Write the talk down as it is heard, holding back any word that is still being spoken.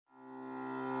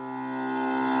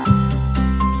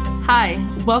Hi,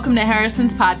 welcome to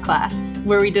Harrison's Pod Class,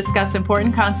 where we discuss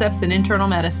important concepts in internal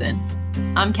medicine.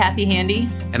 I'm Kathy Handy.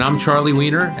 And I'm Charlie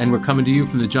Weiner, and we're coming to you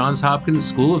from the Johns Hopkins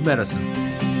School of Medicine.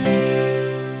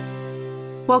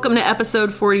 Welcome to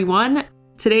episode 41.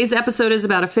 Today's episode is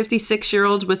about a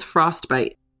 56-year-old with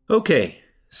frostbite. Okay,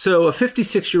 so a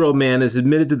 56-year-old man is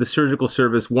admitted to the surgical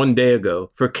service 1 day ago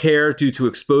for care due to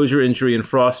exposure injury and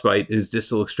frostbite in his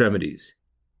distal extremities.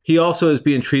 He also is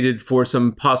being treated for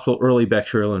some possible early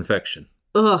bacterial infection.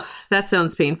 Ugh, that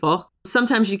sounds painful.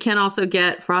 Sometimes you can also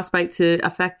get frostbite to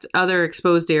affect other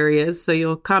exposed areas, so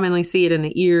you'll commonly see it in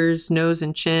the ears, nose,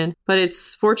 and chin. But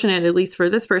it's fortunate, at least for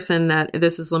this person, that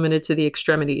this is limited to the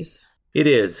extremities. It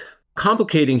is.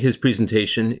 Complicating his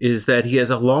presentation is that he has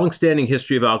a long-standing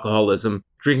history of alcoholism,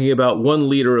 drinking about 1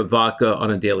 liter of vodka on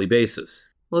a daily basis.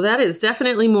 Well, that is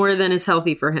definitely more than is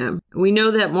healthy for him. We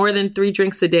know that more than 3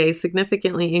 drinks a day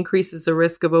significantly increases the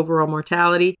risk of overall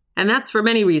mortality, and that's for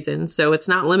many reasons. So it's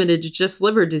not limited to just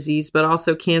liver disease, but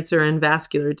also cancer and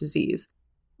vascular disease.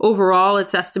 Overall,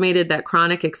 it's estimated that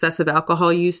chronic excessive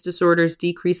alcohol use disorders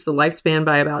decrease the lifespan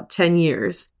by about 10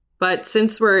 years. But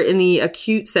since we're in the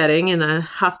acute setting and the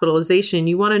hospitalization,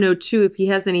 you want to know too if he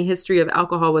has any history of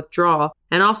alcohol withdrawal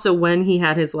and also when he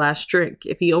had his last drink.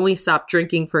 If he only stopped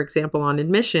drinking, for example, on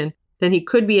admission, then he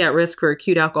could be at risk for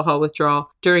acute alcohol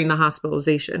withdrawal during the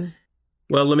hospitalization.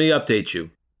 Well, let me update you.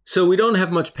 So we don't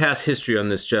have much past history on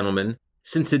this gentleman.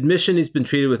 Since admission, he's been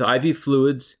treated with IV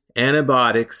fluids,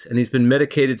 antibiotics, and he's been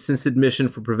medicated since admission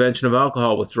for prevention of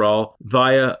alcohol withdrawal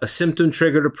via a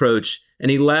symptom-triggered approach, and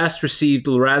he last received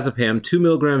lorazepam 2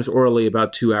 milligrams orally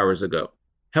about 2 hours ago.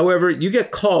 However, you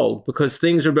get called because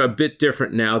things are a bit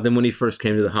different now than when he first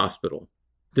came to the hospital.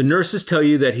 The nurses tell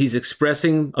you that he's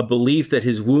expressing a belief that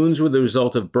his wounds were the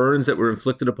result of burns that were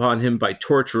inflicted upon him by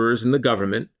torturers in the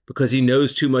government because he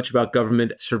knows too much about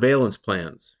government surveillance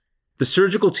plans. The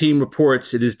surgical team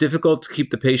reports it is difficult to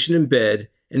keep the patient in bed,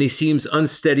 and he seems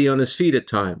unsteady on his feet at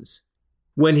times.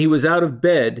 When he was out of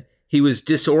bed, he was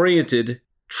disoriented,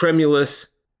 tremulous,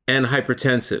 and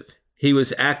hypertensive. He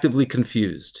was actively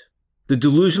confused. The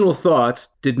delusional thoughts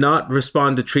did not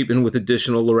respond to treatment with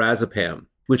additional lorazepam,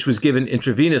 which was given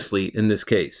intravenously in this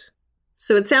case.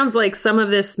 So it sounds like some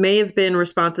of this may have been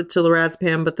responsive to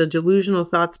lorazepam, but the delusional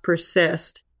thoughts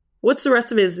persist. What's the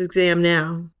rest of his exam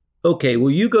now? Okay, well,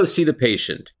 you go see the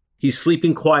patient. He's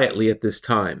sleeping quietly at this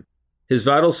time. His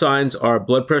vital signs are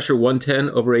blood pressure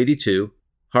 110/82,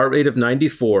 heart rate of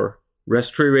 94,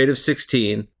 respiratory rate of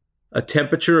 16, a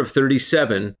temperature of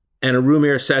 37, and a room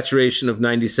air saturation of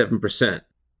 97%.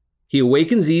 He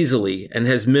awakens easily and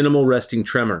has minimal resting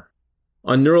tremor.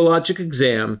 On neurologic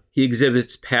exam, he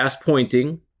exhibits past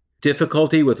pointing,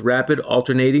 difficulty with rapid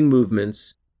alternating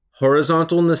movements,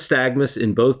 horizontal nystagmus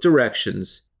in both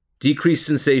directions, decreased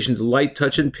sensation to light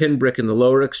touch and pinprick in the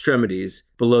lower extremities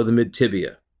below the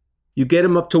mid-tibia. You get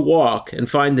him up to walk and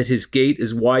find that his gait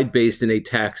is wide-based and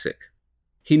ataxic.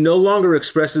 He no longer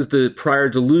expresses the prior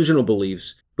delusional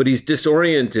beliefs, but he's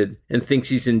disoriented and thinks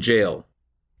he's in jail.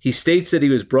 He states that he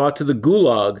was brought to the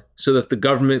gulag so that the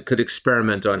government could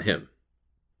experiment on him.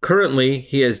 Currently,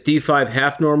 he has D5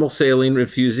 half-normal saline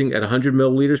infusing at 100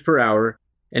 milliliters per hour,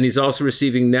 and he's also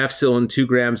receiving nafcillin 2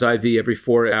 grams IV every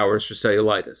 4 hours for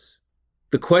cellulitis.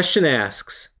 The question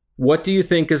asks, what do you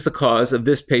think is the cause of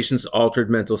this patient's altered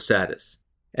mental status?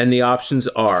 And the options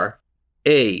are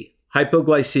A,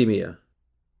 hypoglycemia,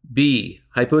 B,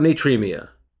 hyponatremia,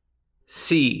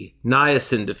 C,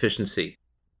 niacin deficiency,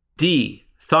 D,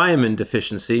 thiamine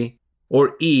deficiency,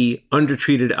 or E,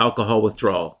 undertreated alcohol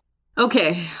withdrawal.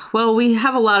 Okay, well, we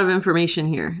have a lot of information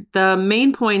here. The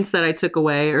main points that I took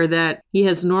away are that he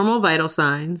has normal vital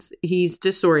signs, he's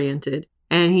disoriented,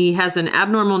 and he has an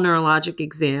abnormal neurologic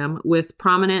exam with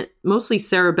prominent, mostly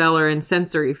cerebellar and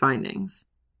sensory findings.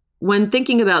 When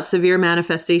thinking about severe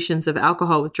manifestations of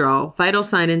alcohol withdrawal, vital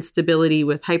sign instability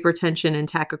with hypertension and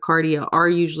tachycardia are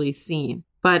usually seen.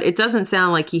 But it doesn't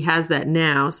sound like he has that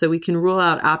now, so we can rule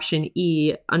out option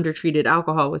E, undertreated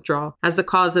alcohol withdrawal, as the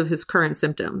cause of his current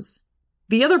symptoms.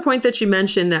 The other point that you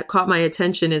mentioned that caught my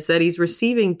attention is that he's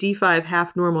receiving D5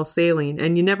 half-normal saline,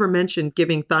 and you never mentioned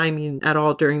giving thiamine at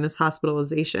all during this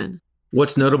hospitalization.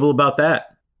 What's notable about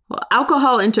that? Well,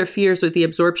 alcohol interferes with the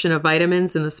absorption of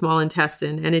vitamins in the small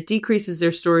intestine, and it decreases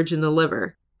their storage in the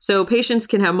liver. So patients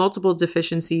can have multiple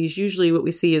deficiencies. Usually what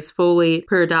we see is folate,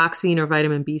 pyridoxine or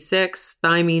vitamin B6,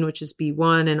 thiamine, which is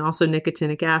B1, and also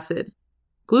nicotinic acid.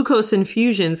 Glucose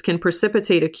infusions can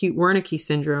precipitate acute Wernicke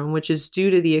syndrome, which is due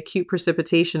to the acute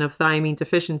precipitation of thiamine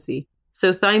deficiency.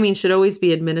 So thiamine should always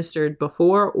be administered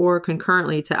before or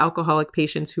concurrently to alcoholic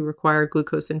patients who require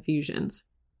glucose infusions.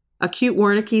 Acute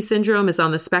Wernicke syndrome is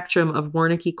on the spectrum of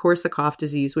Wernicke-Korsakoff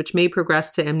disease, which may progress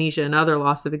to amnesia and other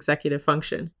loss of executive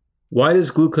function. Why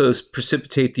does glucose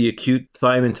precipitate the acute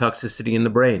thiamine toxicity in the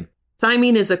brain?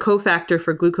 Thiamine is a cofactor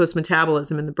for glucose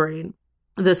metabolism in the brain.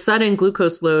 The sudden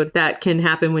glucose load that can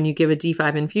happen when you give a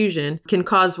D5 infusion can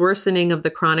cause worsening of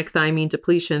the chronic thiamine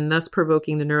depletion, thus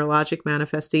provoking the neurologic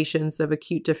manifestations of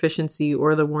acute deficiency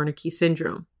or the Wernicke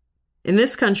syndrome. In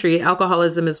this country,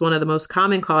 alcoholism is one of the most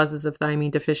common causes of thiamine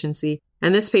deficiency,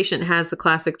 and this patient has the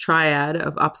classic triad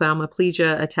of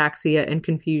ophthalmoplegia, ataxia, and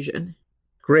confusion.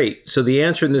 Great. So the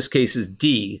answer in this case is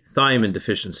D, thiamine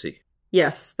deficiency.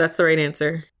 Yes, that's the right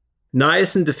answer.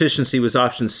 Niacin deficiency was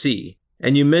option C,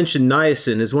 and you mentioned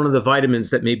niacin is one of the vitamins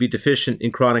that may be deficient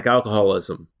in chronic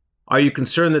alcoholism. Are you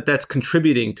concerned that that's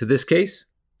contributing to this case?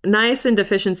 Niacin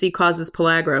deficiency causes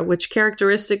pellagra, which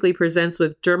characteristically presents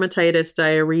with dermatitis,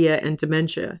 diarrhea, and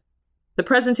dementia. The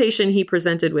presentation he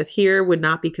presented with here would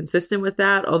not be consistent with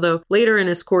that, although later in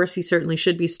his course he certainly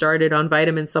should be started on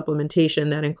vitamin supplementation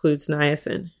that includes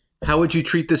niacin. How would you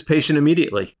treat this patient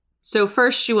immediately? So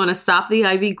first you want to stop the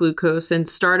IV glucose and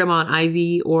start him on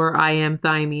IV or IM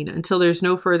thiamine until there's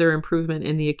no further improvement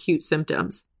in the acute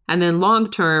symptoms. And then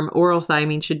long-term, oral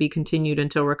thiamine should be continued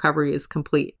until recovery is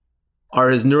complete. Are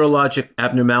his neurologic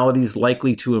abnormalities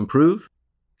likely to improve?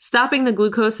 Stopping the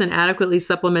glucose and adequately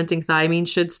supplementing thiamine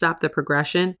should stop the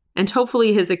progression, and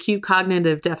hopefully his acute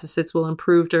cognitive deficits will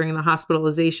improve during the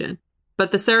hospitalization.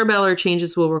 But the cerebellar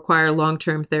changes will require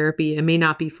long-term therapy and may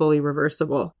not be fully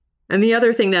reversible. And the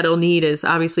other thing that he'll need is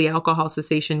obviously alcohol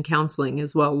cessation counseling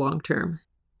as well long-term.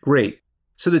 Great.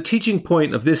 So the teaching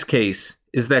point of this case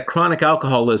is that chronic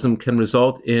alcoholism can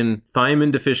result in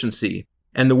thiamine deficiency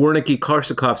and the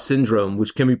Wernicke-Korsakoff syndrome,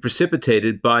 which can be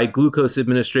precipitated by glucose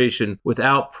administration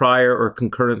without prior or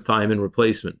concurrent thiamine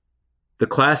replacement. The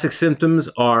classic symptoms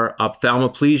are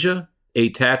ophthalmoplegia,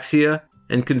 ataxia,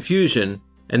 and confusion,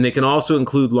 and they can also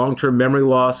include long-term memory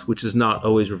loss, which is not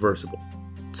always reversible.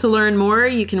 To learn more,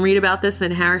 you can read about this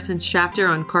in Harrison's chapter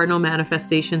on cardinal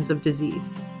manifestations of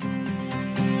disease.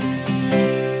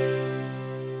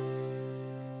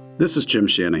 This is Jim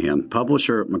Shanahan,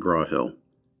 publisher at McGraw-Hill.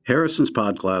 Harrison's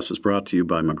Podcast is brought to you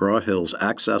by McGraw-Hill's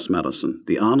Access Medicine,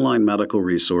 the online medical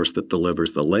resource that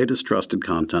delivers the latest trusted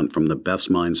content from the best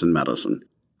minds in medicine.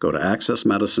 Go to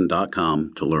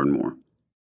accessmedicine.com to learn more.